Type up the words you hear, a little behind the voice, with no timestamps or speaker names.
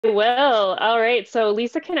will. All right. So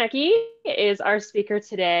Lisa Koenecke is our speaker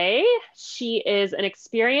today. She is an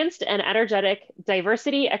experienced and energetic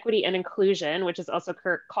diversity, equity, and inclusion, which is also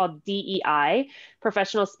called DEI,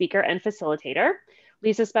 professional speaker and facilitator.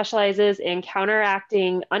 Lisa specializes in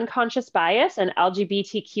counteracting unconscious bias and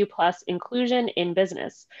LGBTQ plus inclusion in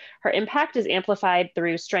business. Her impact is amplified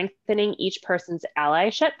through strengthening each person's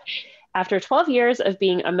allyship. After 12 years of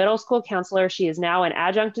being a middle school counselor, she is now an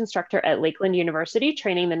adjunct instructor at Lakeland University,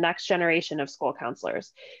 training the next generation of school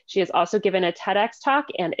counselors. She has also given a TEDx talk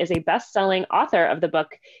and is a best-selling author of the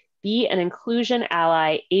book, Be an Inclusion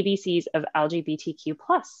Ally, ABCs of LGBTQ+.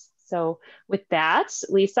 So with that,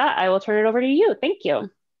 Lisa, I will turn it over to you. Thank you.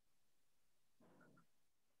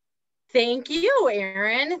 Thank you,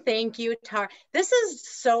 Erin. Thank you, Tar. This is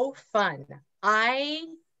so fun. I've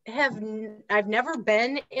never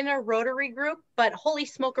been in a Rotary group, but holy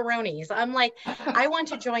smokeronies. I'm like, I want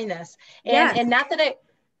to join this. And not that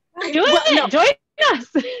Join us.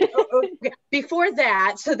 Before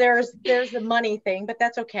that, so there's the money thing, but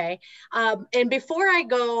that's okay. And before I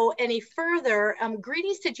go any further,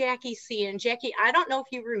 greetings to Jackie C. And Jackie, I don't know if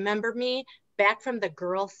you remember me back from the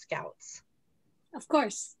Girl Scouts. Of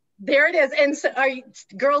course. There it is. And so are you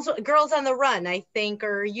girls on the Run, I think,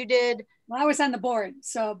 or you did? Well, I was on the board,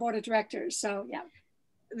 so board of directors. So yeah.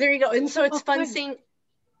 There you go. And so it's fun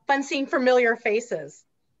seeing familiar faces.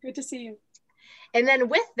 Good to see you. And then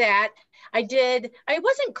with that, I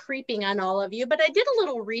wasn't creeping on all of you, but I did a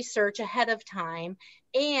little research ahead of time.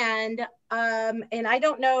 And I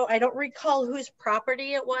don't recall whose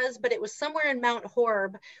property it was, but it was somewhere in Mount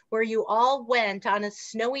Horeb where you all went on a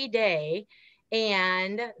snowy day.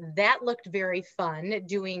 And that looked very fun,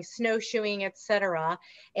 doing snowshoeing, etc.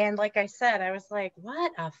 And like I said, I was like,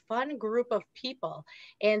 what a fun group of people.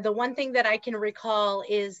 And the one thing that I can recall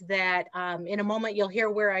is that in a moment, you'll hear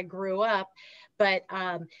where I grew up, but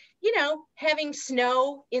having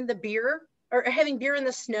snow in the beer, or having beer in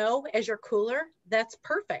the snow as your cooler, that's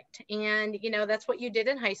perfect. And, that's what you did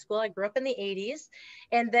in high school. I grew up in the 80s.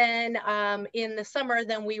 And then in the summer,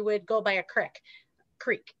 then we would go by a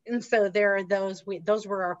creek. And so there are those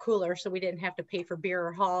were our coolers, so we didn't have to pay for beer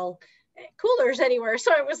or haul coolers anywhere.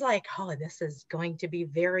 So it was like, oh, this is going to be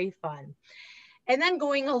very fun. And then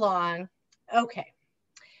going along, okay,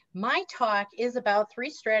 my talk is about 3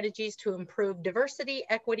 strategies to improve diversity,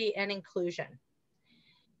 equity, and inclusion.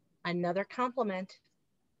 Another compliment.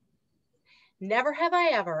 Never have I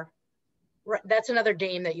ever, that's another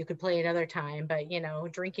game that you could play another time, but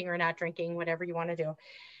drinking or not drinking, whatever you want to do.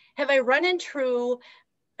 Have I run into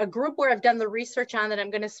a group where I've done the research on that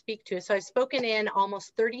I'm going to speak to? So I've spoken in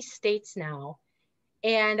almost 30 states now.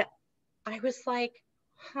 And I was like,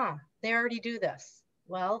 they already do this.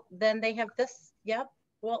 Well, then they have this. Yep.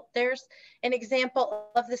 Well, there's an example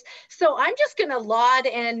of this. So I'm just going to laud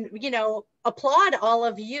and, applaud all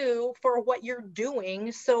of you for what you're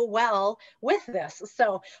doing so well with this.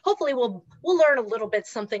 So hopefully we'll learn a little bit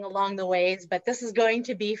something along the ways, but this is going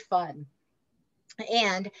to be fun.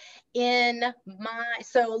 And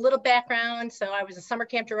so a little background. So I was a summer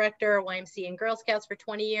camp director, YMCA and Girl Scouts for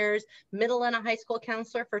 20 years, middle and a high school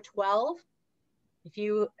counselor for 12. If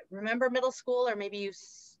you remember middle school, or maybe you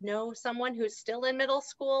know someone who's still in middle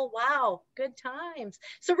school, wow, good times.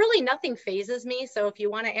 So really nothing phases me. So if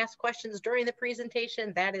you want to ask questions during the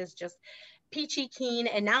presentation, that is just peachy keen.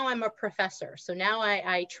 And now I'm a professor. So now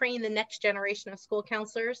I train the next generation of school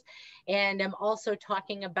counselors. And I'm also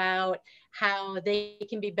talking about how they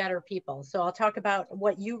can be better people. So I'll talk about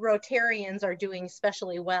what you Rotarians are doing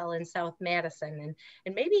especially well in South Madison.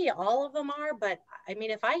 And maybe all of them are, but I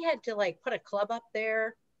mean, if I had to put a club up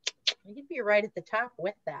there, you'd be right at the top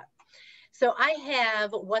with that. So I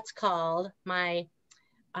have what's called my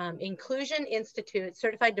Inclusion Institute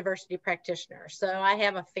Certified Diversity Practitioner. So I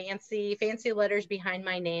have a fancy letters behind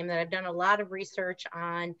my name that I've done a lot of research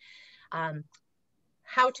on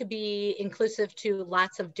how to be inclusive to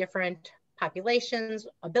lots of different populations,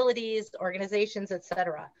 abilities, organizations,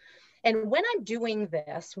 etc. And when I'm doing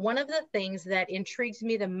this, one of the things that intrigues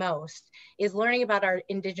me the most is learning about our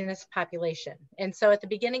Indigenous population. And so at the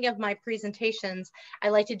beginning of my presentations, I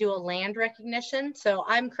like to do a land recognition. So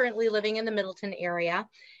I'm currently living in the Middleton area,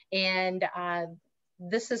 and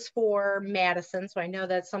this is for Madison. So I know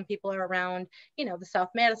that some people are around, the South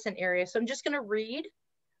Madison area. So I'm just going to read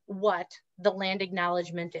what the land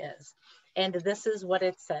acknowledgement is. And this is what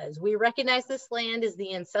it says. We recognize this land as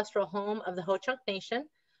the ancestral home of the Ho-Chunk Nation,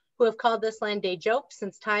 who have called this land Dejope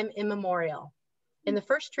since time immemorial. In the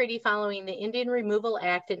first treaty following the Indian Removal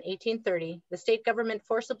Act in 1830, the state government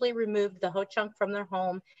forcibly removed the Ho-Chunk from their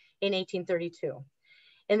home in 1832.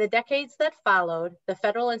 In the decades that followed, the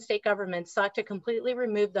federal and state governments sought to completely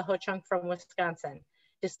remove the Ho-Chunk from Wisconsin.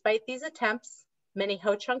 Despite these attempts, many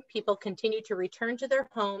Ho-Chunk people continue to return to their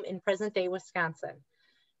home in present-day Wisconsin.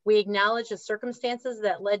 We acknowledge the circumstances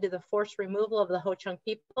that led to the forced removal of the Ho-Chunk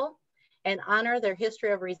people and honor their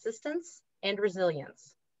history of resistance and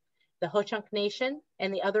resilience. The Ho-Chunk Nation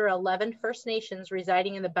and the other 11 First Nations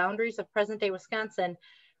residing in the boundaries of present-day Wisconsin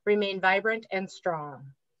remain vibrant and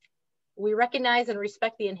strong. We recognize and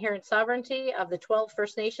respect the inherent sovereignty of the 12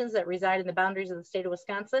 First Nations that reside in the boundaries of the state of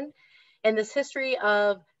Wisconsin, and this history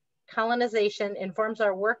of colonization informs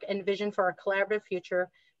our work and vision for our collaborative future.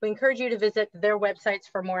 We encourage you to visit their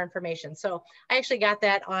websites for more information. So I actually got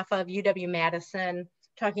that off of UW-Madison,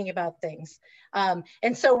 talking about things.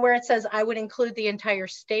 And so where it says I would include the entire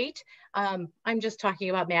state, I'm just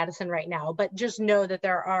talking about Madison right now, but just know that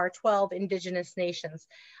there are 12 Indigenous nations.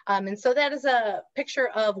 And so that is a picture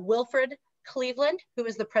of Wilfred Cleveland, who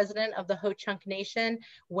is the president of the Ho-Chunk Nation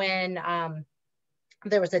when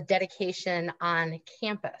there was a dedication on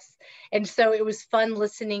campus. And so it was fun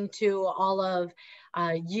listening to all of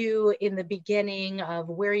you in the beginning of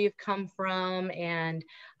where you've come from and,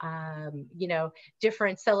 you know,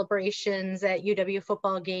 different celebrations at UW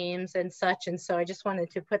football games and such. And so I just wanted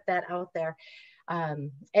to put that out there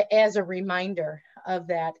as a reminder of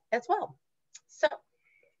that as well. So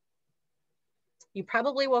you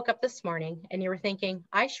probably woke up this morning and you were thinking,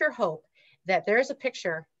 I sure hope that there's a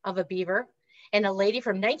picture of a beaver and a lady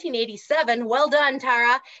from 1987, well done,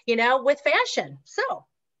 Tara, you know, with fashion. So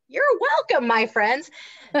you're welcome, my friends.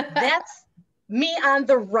 That's me on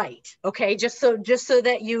the right, okay, just so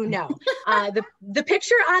that you know. The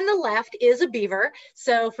picture on the left is a beaver.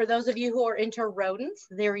 So for those of you who are into rodents,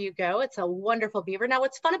 there you go. It's a wonderful beaver. Now,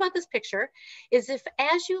 what's fun about this picture is if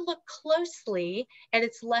as you look closely at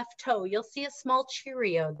its left toe, you'll see a small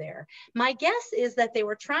Cheerio there. My guess is that they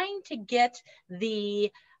were trying to get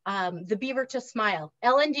the beaver to smile.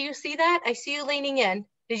 Ellen, do you see that? I see you leaning in.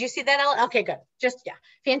 Did you see that, Ellen? Okay, good. Just, yeah,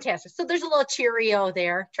 fantastic. So there's a little Cheerio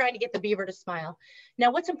there, trying to get the beaver to smile.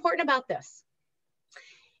 Now, what's important about this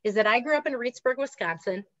is that I grew up in Reedsburg,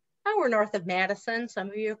 Wisconsin. Oh, we're north of Madison. Some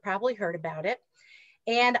of you have probably heard about it.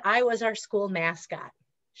 And I was our school mascot.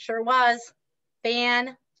 Sure was.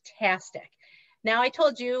 Fantastic. Now, I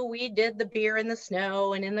told you we did the beer in the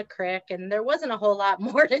snow and in the creek, and there wasn't a whole lot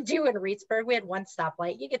more to do in Reedsburg. We had one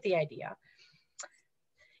stoplight. You get the idea.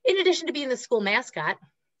 In addition to being the school mascot,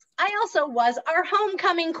 I also was our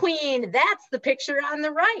homecoming queen. That's the picture on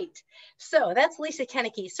the right. So that's Lisa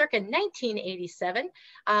Koenecke, circa 1987.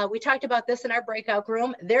 We talked about this in our breakout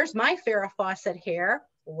room. There's my Farrah Fawcett hair,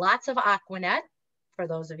 lots of Aquanet for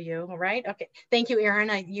those of you, right? Okay, thank you,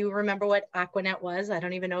 Erin. You remember what Aquanet was. I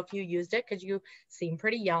don't even know if you used it because you seem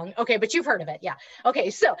pretty young. Okay, but you've heard of it, yeah.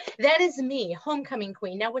 Okay, so that is me, homecoming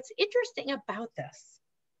queen. Now, what's interesting about this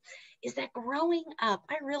is that growing up,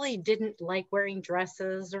 I really didn't like wearing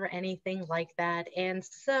dresses or anything like that. And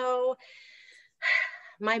so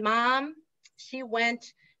my mom, she went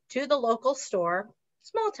to the local store,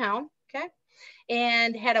 small town, okay,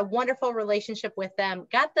 and had a wonderful relationship with them,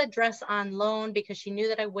 got the dress on loan because she knew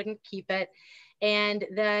that I wouldn't keep it. And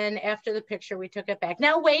then after the picture, we took it back.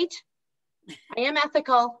 Now, wait, I am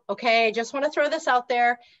ethical, okay? I just want to throw this out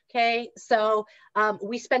there, okay? So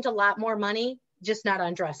we spent a lot more money, just not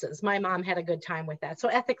on dresses. My mom had a good time with that. So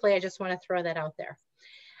ethically, I just want to throw that out there.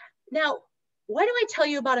 Now, why do I tell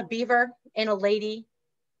you about a beaver and a lady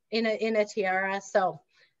in a tiara? So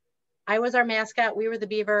I was our mascot. We were the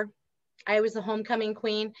beaver. I was the homecoming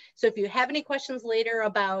queen. So if you have any questions later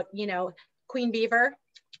about, you know, Queen Beaver,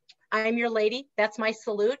 I'm your lady. That's my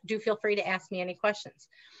salute. Do feel free to ask me any questions.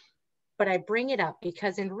 But I bring it up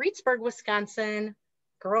because in Reedsburg, Wisconsin,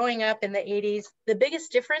 growing up in the 80s, the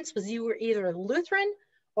biggest difference was you were either Lutheran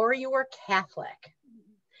or you were Catholic.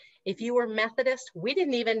 If you were Methodist,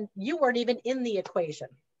 you weren't even in the equation.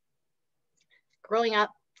 Growing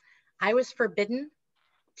up, I was forbidden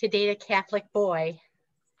to date a Catholic boy,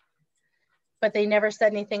 but they never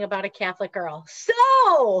said anything about a Catholic girl.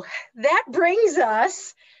 So that brings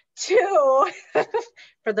us to,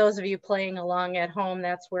 for those of you playing along at home,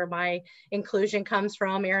 that's where my inclusion comes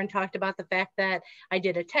from. Erin talked about the fact that I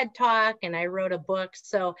did a TED Talk and I wrote a book.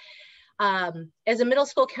 So as a middle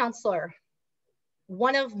school counselor,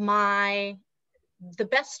 one of the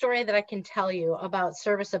best story that I can tell you about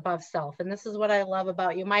service above self, and this is what I love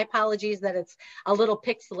about you. My apologies that it's a little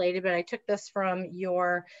pixelated, but I took this from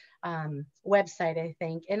your website, I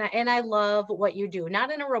think. And I love what you do,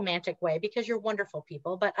 not in a romantic way because you're wonderful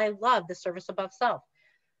people, but I love the service above self.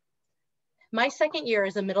 My second year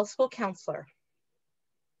as a middle school counselor,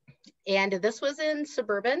 and this was in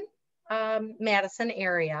suburban Madison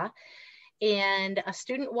area, and a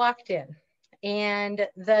student walked in. And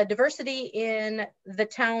the diversity in the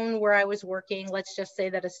town where I was working, let's just say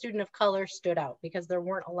that a student of color stood out because there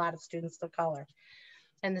weren't a lot of students of color.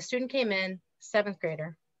 And the student came in, 7th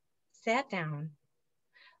grader, sat down,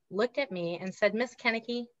 looked at me and said, "Miss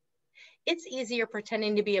Koenecke, it's easier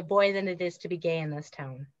pretending to be a boy than it is to be gay in this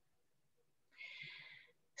town."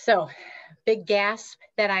 So big gasp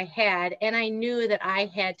that I had, and I knew that I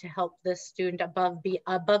had to help this student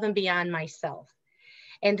above and beyond myself.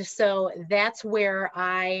 And so that's where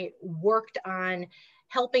I worked on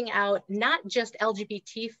helping out not just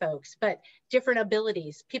LGBT folks, but different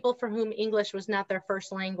abilities, people for whom English was not their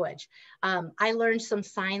first language. I learned some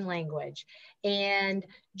sign language, and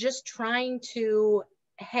just trying to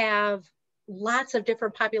have lots of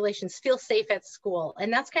different populations feel safe at school.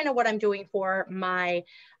 And that's kind of what I'm doing for my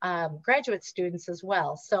graduate students as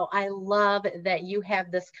well. So I love that you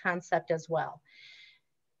have this concept as well.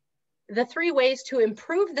 The 3 ways to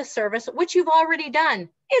improve the service, which you've already done.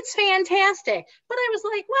 It's fantastic. But I was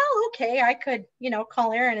like, well, okay, I could,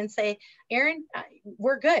 call Erin and say, "Erin,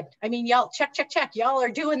 we're good. I mean, y'all check. Y'all are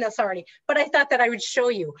doing this already." But I thought that I would show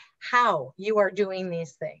you how you are doing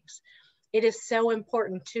these things. It is so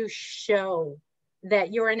important to show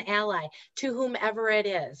that you're an ally to whomever it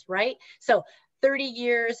is, right? So 30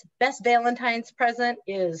 years, best Valentine's present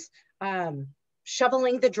is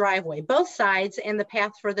shoveling the driveway, both sides, and the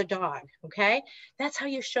path for the dog, okay? That's how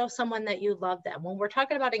you show someone that you love them. When we're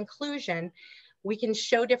talking about inclusion, we can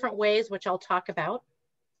show different ways, which I'll talk about.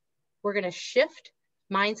 We're gonna shift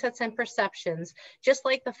mindsets and perceptions, just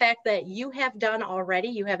like the fact that you have done already.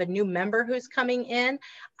 You have a new member who's coming in.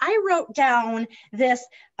 I wrote down this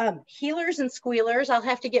healers and squealers. I'll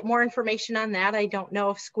have to get more information on that. I don't know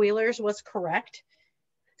if squealers was correct.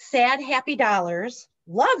 Sad, happy dollars.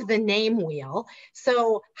 Love the name wheel.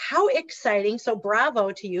 So how exciting. So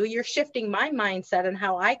bravo to you. You're shifting my mindset on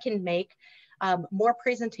how I can make more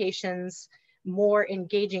presentations more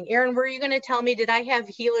engaging. Erin, were you going to tell me, did I have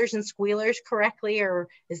healers and squealers correctly, or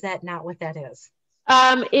is that not what that is?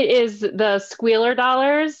 It is the squealer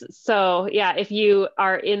dollars. So yeah, if you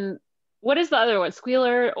are in, what is the other one?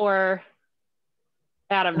 Squealer, or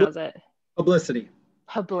Adam knows it. Publicity.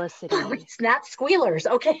 Publicity. Oh, it's not squealers.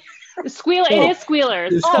 Okay. Squealer. It is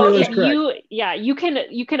squealers. So if you,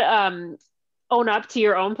 you can own up to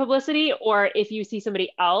your own publicity, or if you see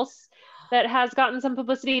somebody else that has gotten some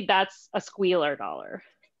publicity, that's a squealer dollar.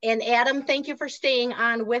 And Adam, thank you for staying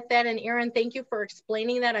on with that. And Erin, thank you for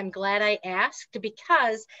explaining that. I'm glad I asked,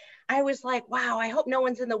 because I was like, wow, I hope no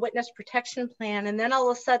one's in the witness protection plan. And then all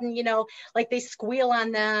of a sudden, like they squeal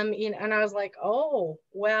on them, and I was like, oh,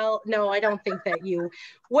 well, no, I don't think that you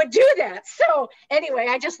would do that. So anyway,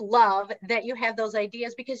 I just love that you have those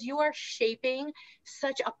ideas, because you are shaping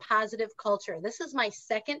such a positive culture. This is my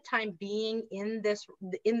 2nd time being in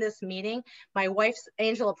this meeting. My wife's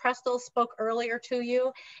Angela Presto spoke earlier to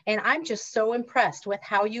you, and I'm just so impressed with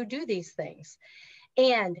how you do these things.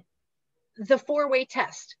 And the 4-way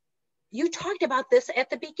test. You talked about this at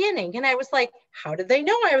the beginning, and I was like, how did they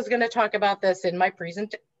know I was going to talk about this in my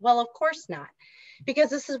presentation? Well, of course not, because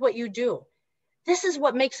this is what you do. This is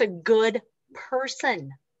what makes a good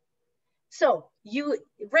person. So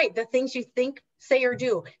the things you think, say, or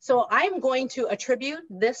do. So I'm going to attribute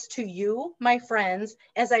this to you, my friends,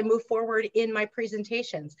 as I move forward in my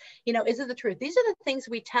presentations. Is it the truth? These are the things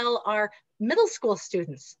we tell our middle school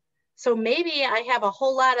students. So maybe I have a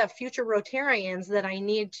whole lot of future Rotarians that I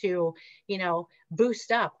need to,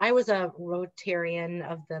 boost up. I was a Rotarian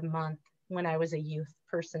of the month when I was a youth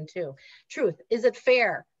person too. Truth, is it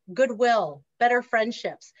fair? Goodwill, better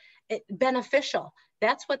friendships, beneficial.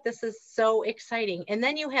 That's what this is so exciting. And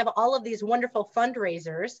then you have all of these wonderful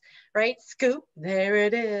fundraisers, right? Scoop, there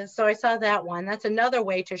it is. So I saw that one. That's another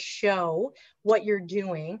way to show what you're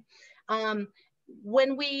doing.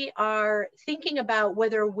 When we are thinking about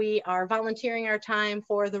whether we are volunteering our time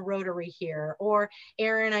for the Rotary here, or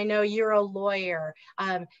Erin, I know you're a lawyer.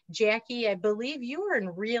 Jackie, I believe you are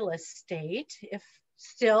in real estate, if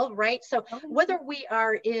still, right? So whether we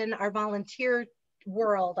are in our volunteer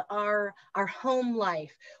world, our home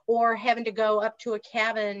life, or having to go up to a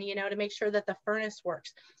cabin, to make sure that the furnace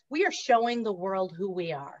works, we are showing the world who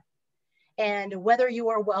we are. And whether you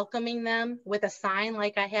are welcoming them with a sign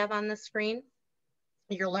like I have on the screen,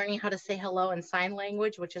 you're learning how to say hello in sign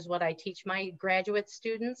language, which is what I teach my graduate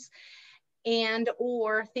students, and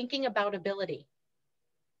or thinking about ability.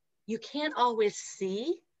 You can't always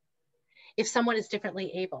see if someone is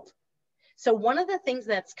differently abled. So one of the things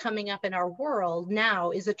that's coming up in our world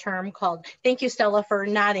now is a term called, thank you, Stella, for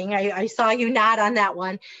nodding. I saw you nod on that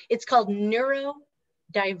one. It's called neurodivergent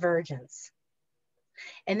divergence.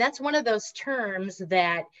 And that's one of those terms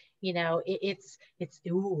that, you know, it's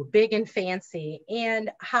ooh, big and fancy.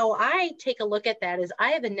 And how I take a look at that is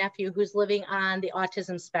I have a nephew who's living on the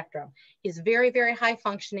autism spectrum. He's very, very high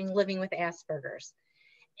functioning, living with Asperger's.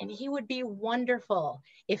 And he would be wonderful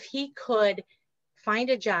if he could find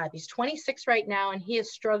a job. He's 26 right now and he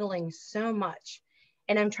is struggling so much.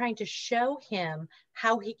 And I'm trying to show him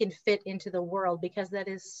how he can fit into the world, because that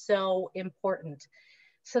is so important,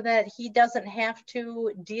 so that he doesn't have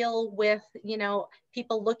to deal with, you know,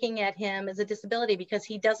 people looking at him as a disability, because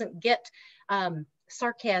he doesn't get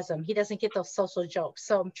sarcasm. He doesn't get those social jokes.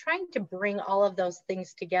 So I'm trying to bring all of those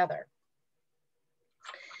things together.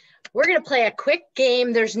 We're going to play a quick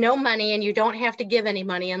game. There's no money and you don't have to give any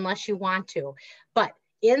money unless you want to. But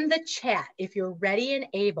in the chat, if you're ready and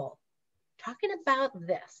able, talking about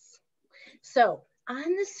this. So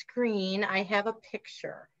on the screen, I have a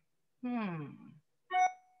picture. Give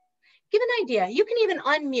an idea. You can even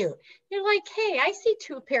unmute. You're like, hey, I see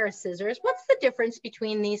two pair of scissors. What's the difference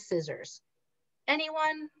between these scissors?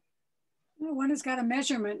 Anyone? Well, one has got a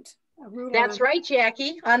measurement, a ruler. That's right,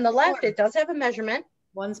 Jackie. On the left, it does have a measurement.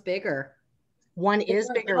 One's bigger. One is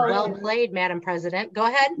bigger. Well played, Madam President. Go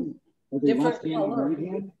ahead. Different color. Right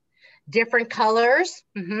hand? Different colors.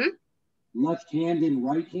 Left hand and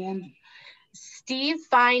right hand? Steve,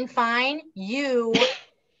 fine. You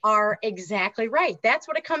are exactly right. That's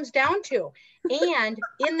what it comes down to. And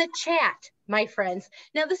in the chat, my friends,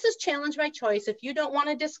 now this is challenge my choice. If you don't want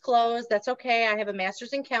to disclose, that's okay. I have a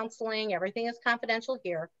master's in counseling. Everything is confidential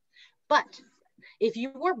here. But if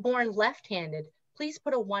you were born left-handed, please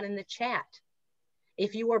put a 1 in the chat.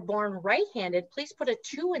 If you were born right-handed, please put a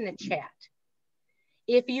 2 in the chat.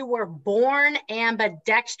 If you were born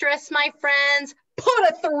ambidextrous, my friends, put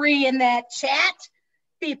a 3 in that chat.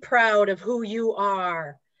 Be proud of who you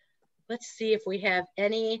are. Let's see if we have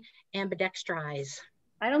any ambidextrize.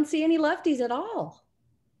 I don't see any lefties at all.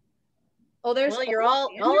 Oh, there's. Well, you're all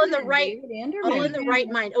in the right, all in the right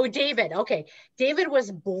mind. Oh, David. Okay, David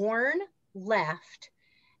was born left.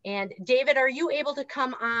 And David, are you able to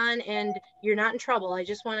come on? And you're not in trouble. I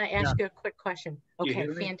just want to ask you a quick question. Okay,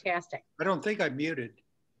 fantastic. I don't think I'm muted.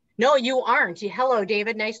 No, you aren't. Hello,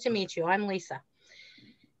 David. Nice to meet you. I'm Lisa.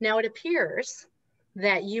 Now it appears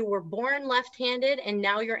that you were born left-handed and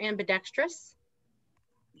now you're ambidextrous.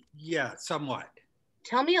 Yeah, somewhat.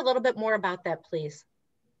 Tell me a little bit more about that, please.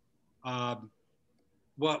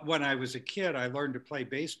 Well, when I was a kid, I learned to play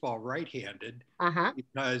baseball right-handed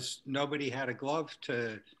because nobody had a glove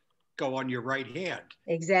to go on your right hand.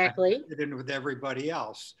 Exactly. I fit in with everybody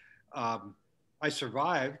else. I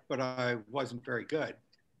survived, but I wasn't very good.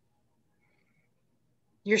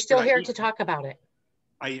 You're still here to talk about it.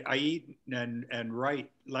 I eat and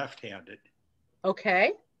write left-handed.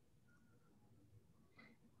 Okay.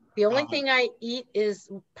 The only thing I eat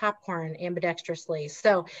is popcorn ambidextrously.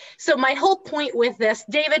 So my whole point with this,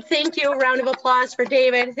 David, thank you. A round of applause for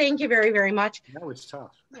David. Thank you very, very much. That was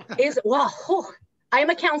tough. I'm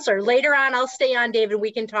a counselor. Later on, I'll stay on, David.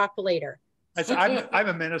 We can talk later. I'm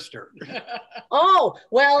a minister. Oh,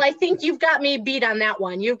 well, I think you've got me beat on that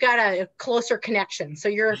one. You've got a closer connection. So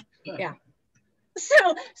you're, yeah. So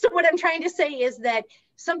what I'm trying to say is that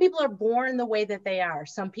some people are born the way that they are.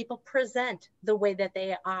 Some people present the way that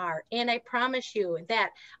they are. And I promise you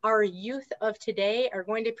that our youth of today are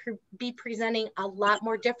going to be presenting a lot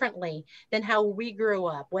more differently than how we grew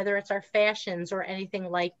up, whether it's our fashions or anything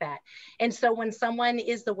like that. And so when someone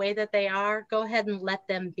is the way that they are, go ahead and let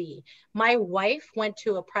them be. My wife went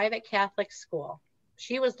to a private Catholic school.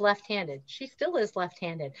 She was left-handed. She still is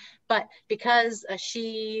left-handed. But because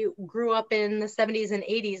she grew up in the 70s and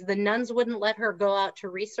 80s, the nuns wouldn't let her go out to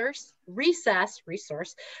recess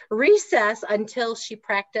until she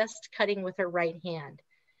practiced cutting with her right hand,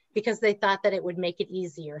 because they thought that it would make it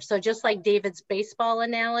easier. So just like David's baseball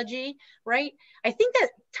analogy, right? I think that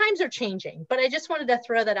times are changing, but I just wanted to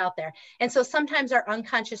throw that out there. And so sometimes our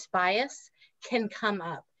unconscious bias can come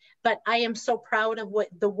up. But I am so proud of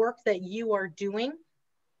the work that you are doing,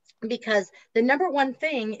 because the number one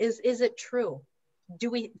thing is it true?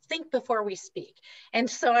 Do we think before we speak? And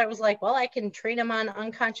so I was like, well, I can train them on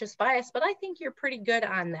unconscious bias, but I think you're pretty good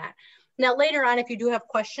on that. Now, later on, if you do have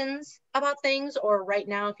questions about things, or right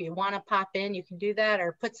now, if you want to pop in, you can do that,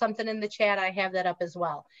 or put something in the chat. I have that up as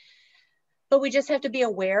well. But we just have to be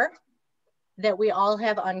aware that we all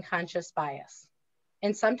have unconscious bias.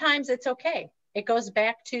 And sometimes it's okay. It goes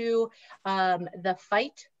back to the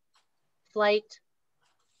fight, flight,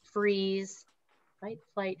 freeze, fight,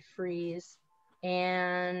 flight, freeze,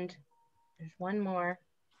 and there's one more.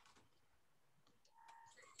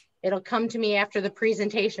 It'll come to me after the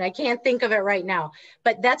presentation. I can't think of it right now,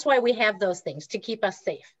 but that's why we have those things, to keep us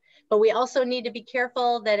safe. But we also need to be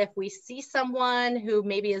careful that if we see someone who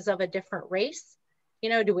maybe is of a different race, you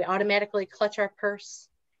know, do we automatically clutch our purse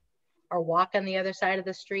or walk on the other side of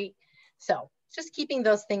the street? So just keeping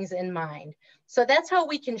those things in mind. So that's how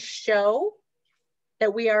we can show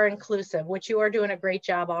that we are inclusive, which you are doing a great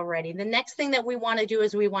job already. The next thing that we want to do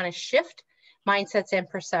is we want to shift mindsets and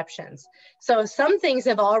perceptions. So some things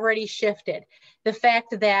have already shifted. The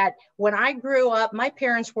fact that when I grew up, my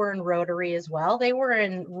parents were in Rotary as well. They were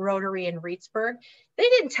in Rotary in Reedsburg. They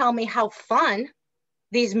didn't tell me how fun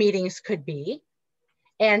these meetings could be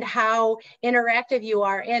and how interactive you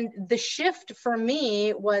are. And the shift for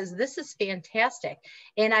me was, this is fantastic.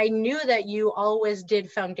 And I knew that you always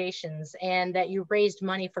did foundations and that you raised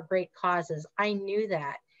money for great causes. I knew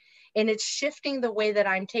that. And it's shifting the way that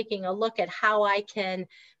I'm taking a look at how I can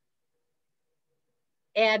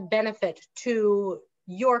add benefit to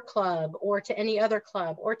your club or to any other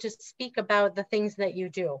club, or to speak about the things that you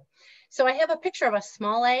do. So I have a picture of a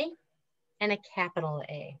small a and a capital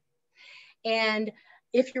A. And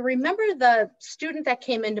if you remember the student that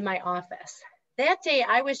came into my office, that day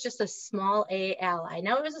I was just a small a ally.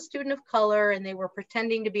 Now it was a student of color and they were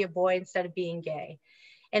pretending to be a boy instead of being gay.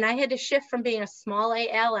 And I had to shift from being a small a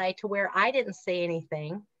ally to where I didn't say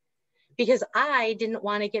anything because I didn't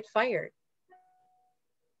want to get fired.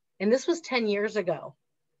 And this was 10 years ago.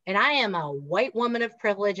 And I am a white woman of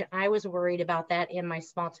privilege, and I was worried about that in my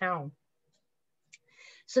small town.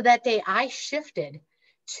 So that day I shifted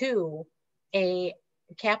to a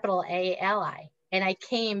capital A ally. And I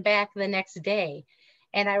came back the next day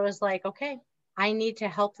and I was like, okay, I need to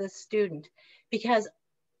help this student because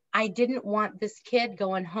I didn't want this kid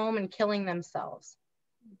going home and killing themselves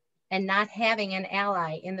and not having an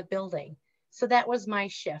ally in the building. So that was my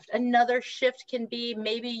shift. Another shift can be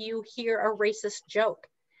maybe you hear a racist joke,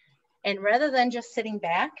 and rather than just sitting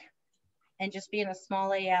back and just being a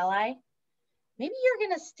small a ally, maybe you're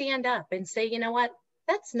going to stand up and say, you know what,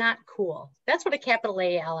 that's not cool. That's what a capital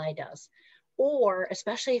A ally does. Or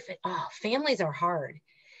especially if families are hard.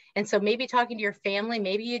 And so maybe talking to your family,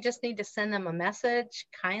 maybe you just need to send them a message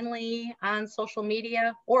kindly on social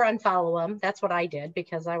media or unfollow them. That's what I did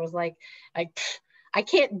because I was like, I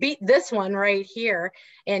can't beat this one right here.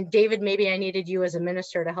 And David, maybe I needed you as a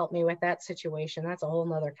minister to help me with that situation. That's a whole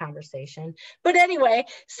nother conversation. But anyway,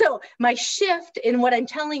 so my shift in what I'm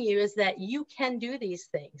telling you is that you can do these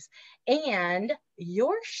things. And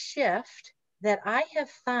your shift that I have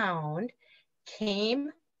found came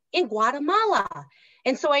in Guatemala.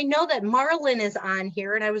 And so I know that Marlyn is on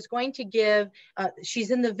here, and I was going to give, she's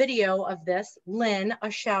in the video of this, Lynn, a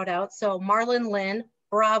shout out. So Marlyn, Lynn,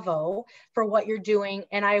 bravo for what you're doing.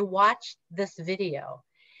 And I watched this video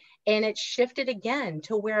and it shifted again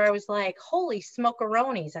to where I was like, holy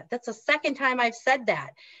smokeronis. That's the second time I've said that.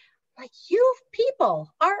 Like, you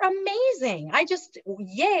people are amazing.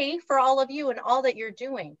 Yay for all of you and all that you're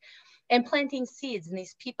doing. And planting seeds in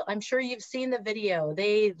these people. I'm sure you've seen the video.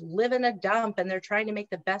 They live in a dump and they're trying to make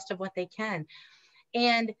the best of what they can.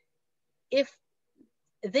 And if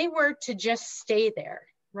they were to just stay there,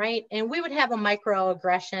 right? And we would have a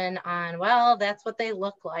microaggression on, well, that's what they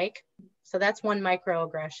look like. So that's one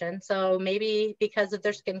microaggression. So maybe because of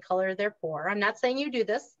their skin color, they're poor. I'm not saying you do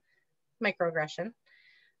this, microaggression.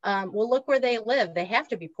 Well, look where they live. They have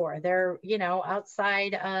to be poor. They're,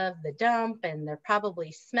 outside of the dump and they're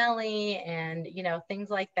probably smelly and, things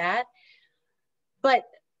like that. But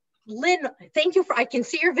Lynn, thank you I can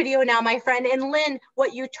see your video now, my friend. And Lynn,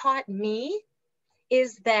 what you taught me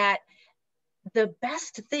is that the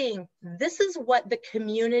best thing, this is what the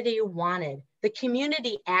community wanted. The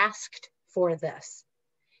community asked for this.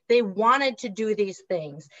 They wanted to do these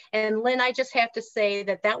things. And Lynn, I just have to say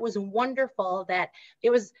that was wonderful, that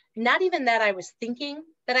it was not even that I was thinking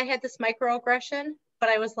that I had this microaggression, but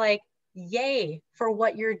I was like, yay for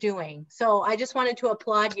what you're doing. So I just wanted to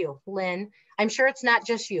applaud you, Lynn. I'm sure it's not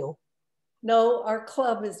just you. No, our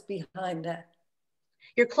club is behind that.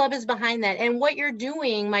 Your club is behind that. And what you're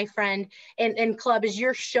doing, my friend, and club, is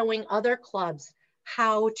you're showing other clubs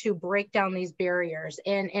how to break down these barriers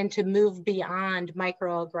and to move beyond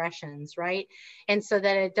microaggressions, right? And so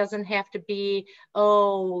that it doesn't have to be,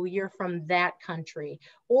 oh, you're from that country.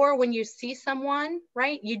 Or when you see someone,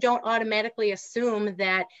 right, you don't automatically assume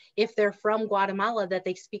that if they're from Guatemala that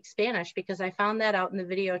they speak Spanish, because I found that out in the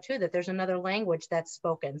video too, that there's another language that's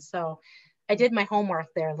spoken. So I did my homework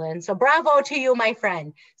there, Lynn. So bravo to you, my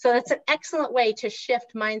friend. So that's an excellent way to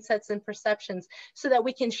shift mindsets and perceptions so that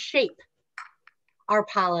we can shape our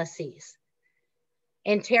policies.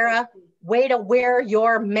 And Tara, way to wear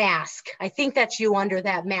your mask. I think that's you under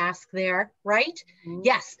that mask there, right? Mm-hmm.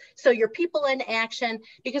 Yes. So your people in action,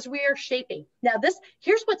 because we are shaping. Now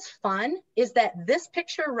here's what's fun is that this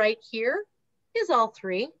picture right here is all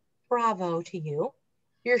three. Bravo to you.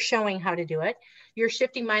 You're showing how to do it. You're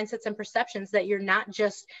shifting mindsets and perceptions that you're not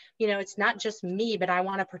just, it's not just me, but I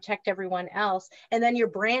want to protect everyone else. And then you're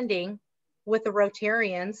branding with the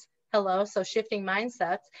Rotarians. Hello. So shifting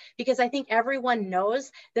mindsets, because I think everyone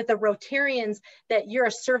knows that the Rotarians, that you're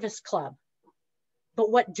a service club. But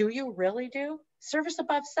what do you really do? Service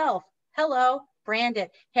above self. Hello. Brand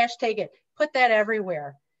it. Hashtag it. Put that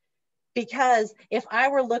everywhere. Because if I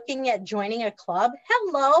were looking at joining a club,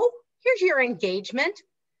 hello, here's your engagement.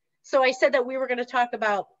 So I said that we were going to talk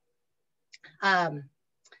about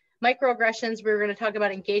microaggressions. We were going to talk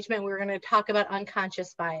about engagement. We were going to talk about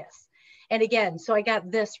unconscious bias. And again, so I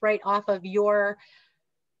got this right off of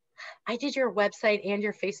I did your website and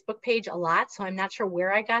your Facebook page a lot. So I'm not sure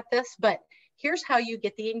where I got this, but here's how you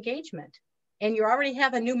get the engagement. And you already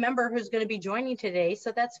have a new member who's going to be joining today.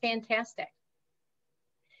 So that's fantastic.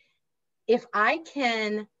 If I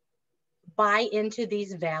can buy into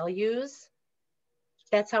these values,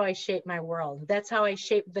 that's how I shape my world. That's how I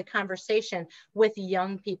shape the conversation with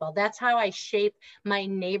young people. That's how I shape my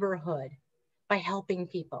neighborhood, by helping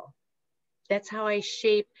people. That's how I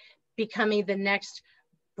shape becoming the next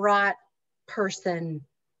brought person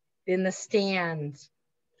in the stands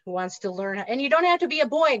who wants to learn. And you don't have to be a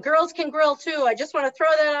boy. Girls can grill too. I just want to throw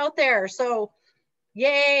that out there. So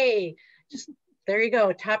yay. There you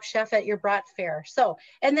go. Top chef at your brat fair. So,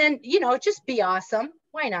 and then, just be awesome.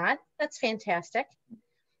 Why not? That's fantastic.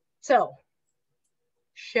 So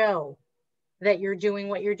show that you're doing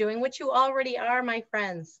what you're doing, which you already are, my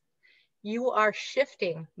friends. You are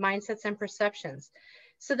shifting mindsets and perceptions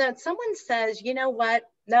so that someone says, you know what?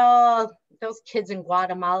 No, those kids in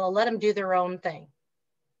Guatemala, let them do their own thing.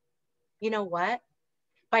 You know what?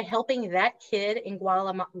 By helping that kid in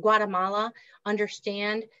Guatemala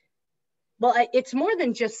understand, well, it's more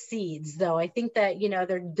than just seeds, though. I think that,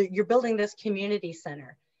 you're building this community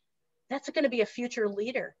center. That's going to be a future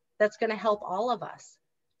leader. That's going to help all of us.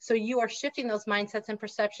 So you are shifting those mindsets and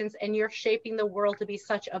perceptions, and you're shaping the world to be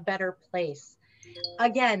such a better place.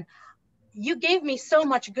 Again, you gave me so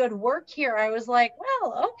much good work here. I was like,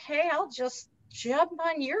 well, okay, I'll just jump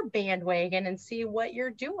on your bandwagon and see what you're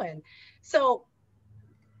doing. So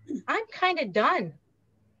I'm kind of done.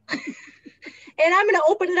 And I'm going to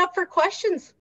open it up for questions.